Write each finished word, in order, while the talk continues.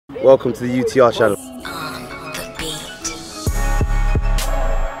Welcome to the UTR channel.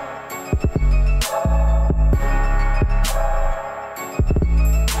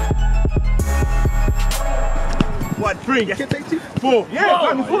 One, three, yes. Four.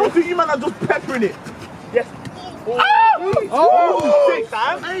 Yeah, man, follow to you, man, I'm just peppering it. Yes. Oh! 6,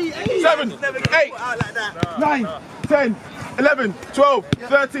 7, 8, 9, 10, 11, 12,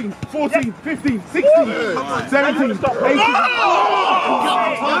 13, 14, 15, 16, 17, 18.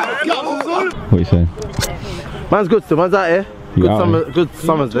 What are you saying? Man's good still, man's out here. Good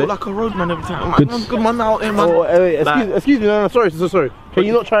summer's day. Like a roadman every time. Good man out here, man. Oh, excuse me, no, sorry. Can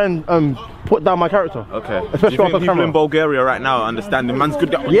you not try and put down my character? Okay. Especially Do you off the think people camera. in Bulgaria right now understand the man's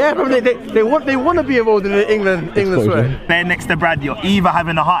good guy? Yeah, probably they want to be involved in the England swear. There next to Brad, you're either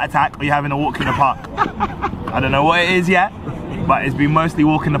having a heart attack or you're having a walk in the park. I don't know what it is yet, but it's been mostly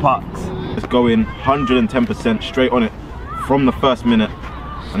walk in the parks. Let's go in 110% straight on it from the first minute,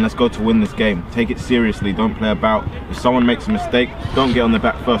 and let's go to win this game. Take it seriously, don't play about. If someone makes a mistake, don't get on their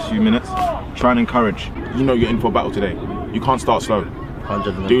back first few minutes. Try and encourage. You know you're in for a battle today. You can't start slow.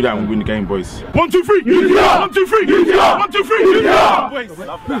 100%. Do that and we win the game, boys. 1, 2, 3, UTR! 1, 2, 3, UTR! 1, 2, 3, UTR!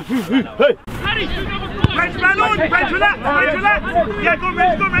 Hey! Reg, man on! Reg, relax! Yeah, go,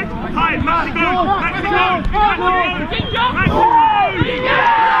 Reg! Hi, Maxi, go!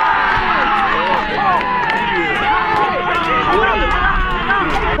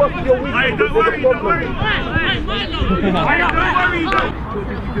 Hey, don't worry!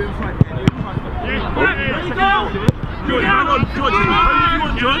 Good, hang on,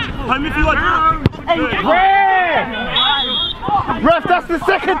 George. Home if you want, Ref, that's the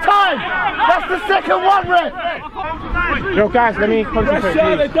second time! That's the second one, ref! Yo guys, let me concentrate.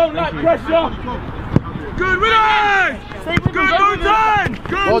 Pressure, they don't like pressure! Good, Willie! Good, well done!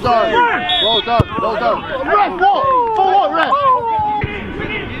 Well done! Ref, what? For what, ref?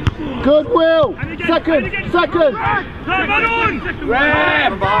 Good, Will! Second! Come on!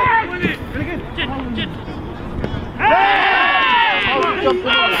 Ref!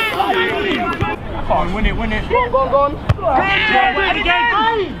 Come on, win it. Go on. Win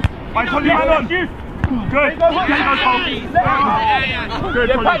again! Right, Tommy, hang on. Good. Good.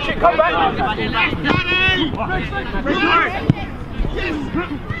 Yeah, Patrick, come back.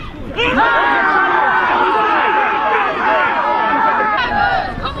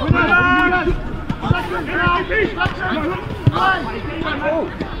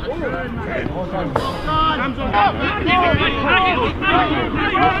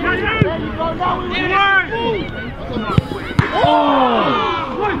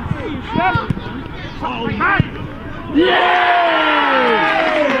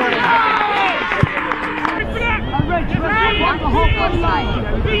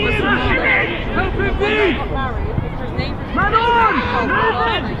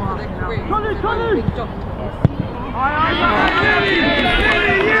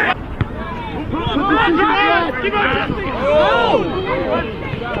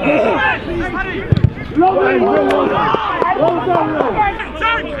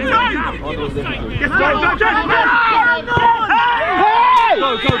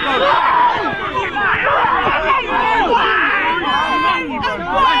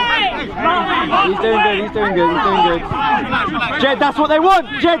 He's doing good. Jed, that's what they want!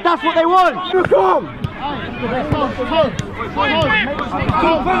 Come!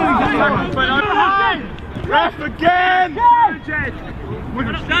 Ref again!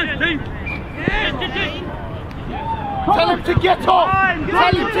 Tell him to get off!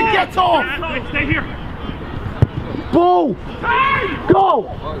 Stay here. Ball! Go!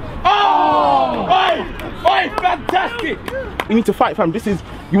 Oh! Hey, fantastic! We need to fight, fam.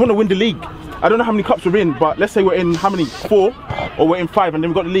 You want to win the league. I don't know how many cups we're in, but let's say we're in how many? 4? Or we're in 5 and then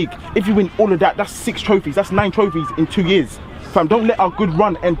we've got the league. If you win all of that, that's 6 trophies. That's 9 trophies in 2 years. Fam, don't let our good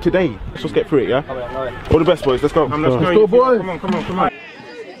run end today. Let's just get through it, yeah? All the best, boys. Let's go. Let's go, boys. Come on.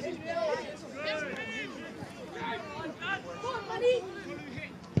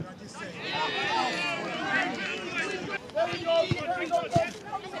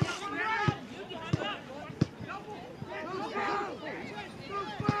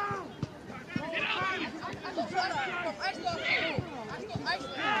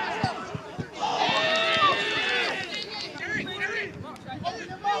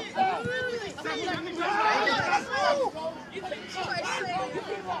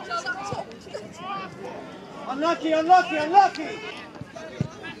 Unlucky, unlucky, unlucky!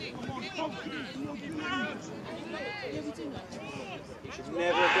 You should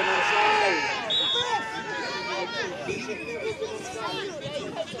never have been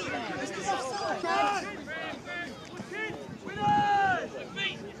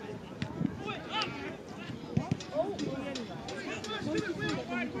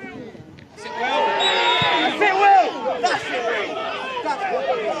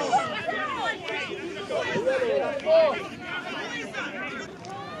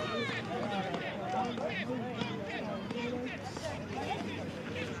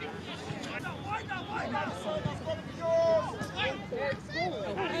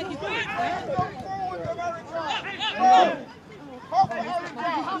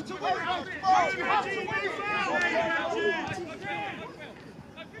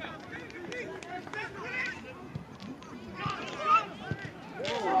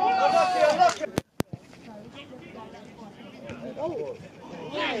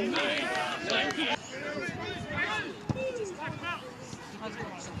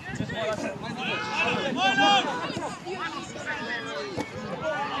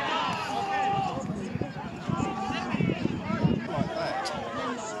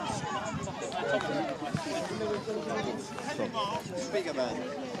Bigger man.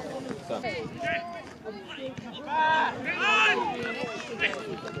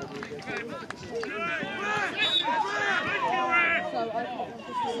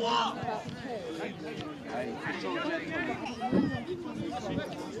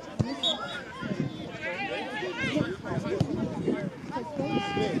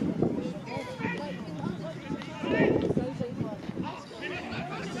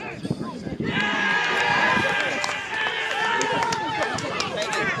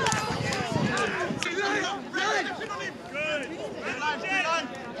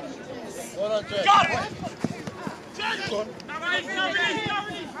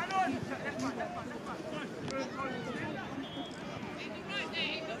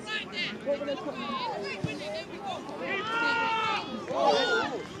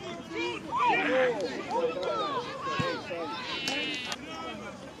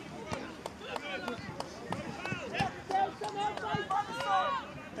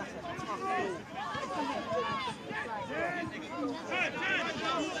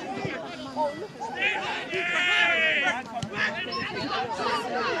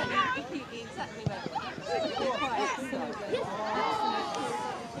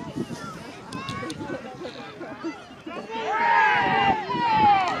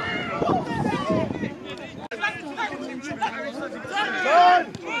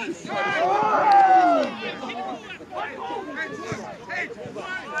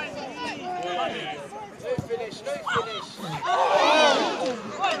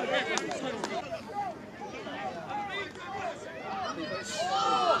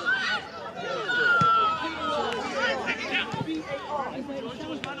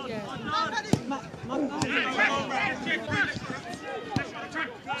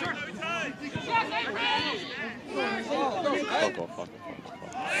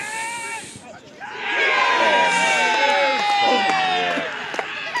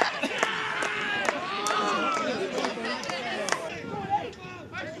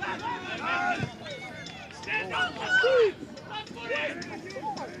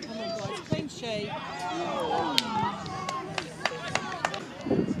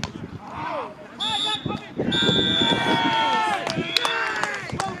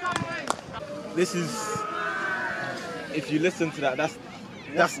 This is, if you listen to that,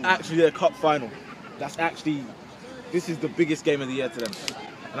 that's actually a cup final. That's actually, this is the biggest game of the year to them.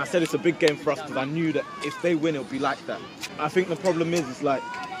 And I said it's a big game for us because I knew that if they win, it'll be like that. I think the problem is, it's like,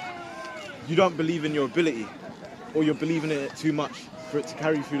 you don't believe in your ability, or you're believing in it too much for it to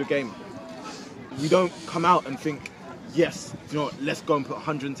carry you through the game. We don't come out and think, yes, you know what, let's go and put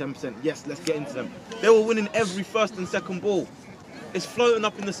 110%, yes, let's get into them. They were winning every first and second ball. It's floating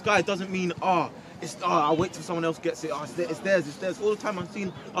up in the sky. It doesn't mean, I'll wait till someone else gets it. It's theirs. All the time I've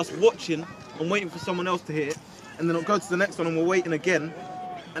seen us watching and waiting for someone else to hit it, and then I'll go to the next one and we're waiting again.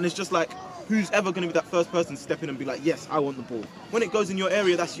 And it's just like, who's ever going to be that first person to step in and be like, yes, I want the ball. When it goes in your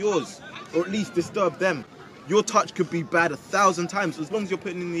area, that's yours. Or at least disturb them. Your touch could be bad 1,000 times. As long as you're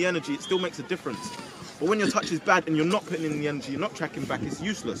putting in the energy, it still makes a difference. But when your touch is bad and you're not putting in the energy, you're not tracking back, it's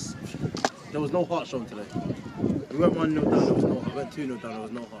useless. There was no heart shown today. We went 1-0 down, there was no heart. We went 2-0 down, there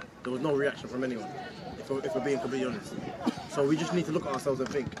was no heart. There was no reaction from anyone, if we're being completely honest. So we just need to look at ourselves and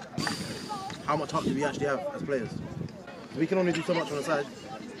think, how much heart do we actually have as players? We can only do so much on the side.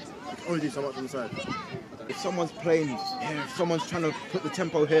 We can only do so much on the side. If someone's playing here, if someone's trying to put the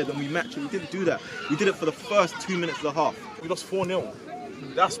tempo here, then we match it. We didn't do that. We did it for the first 2 minutes of the half. We lost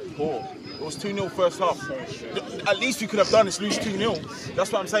 4-0. That's poor. It was 2-0 first half. At least we could have done is lose 2-0.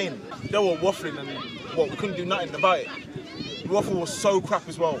 That's what I'm saying. They were waffling and we couldn't do nothing about it. The waffle was so crap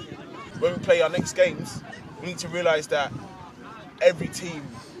as well. When we play our next games, we need to realise that every team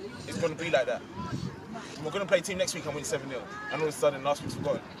is going to be like that. We're going to play a team next week and win 7-0. And all of a sudden, last week's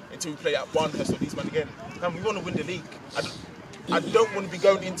forgotten. Until we play at one or these men again. And we want to win the league. I don't want to be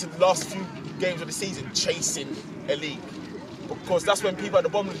going into the last few games of the season chasing a league. Because that's when people at the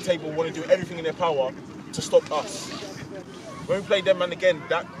bottom of the table want to do everything in their power to stop us. When we play them man again,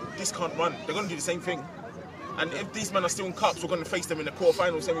 this can't run. They're going to do the same thing. And if these men are still in cups, we're going to face them in the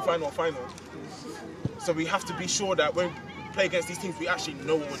quarter-final, semi-final, or final. So we have to be sure that when play against these teams, we actually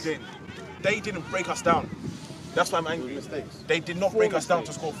know what we're doing. They didn't break us down. That's why I'm angry. They did not break us down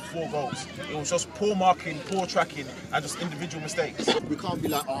to score 4 goals. It was just poor marking, poor tracking, and just individual mistakes. We can't be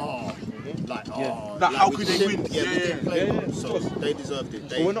like, oh, like, oh. Like, how could they win? Yeah, we didn't play well, so they deserved it.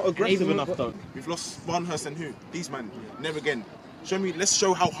 But we're not aggressive enough though. We've lost Barnhurst and who? These man. Never again. Let's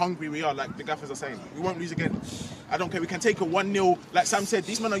show how hungry we are, like the gaffers are saying. We won't lose again. I don't care. We can take a 1-0. Like Sam said,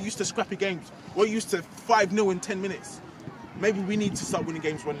 these men are used to scrappy games. We're used to 5-0 in 10 minutes. Maybe we need to start winning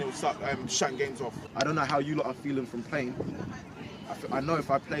games 1-0, start shutting games off. I don't know how you lot are feeling from playing. I know if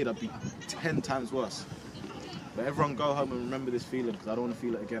I played, I'd be 10 times worse. But everyone go home and remember this feeling, because I don't want to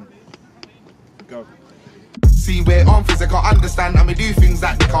feel it again. Go. See, we're on physical, understand, and we do things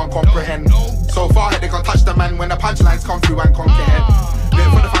that they can't comprehend. So far ahead, they can't touch the man when the punchlines come through and conquer head.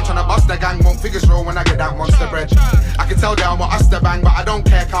 Waiting for the fan trying to bust the gang, won't figures roll when I get that monster bread. I can tell they want us to bang, but I don't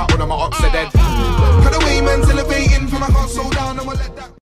care, can't all of my ops are dead. Cut away, man's elevating from my heart so down, and we'll let that.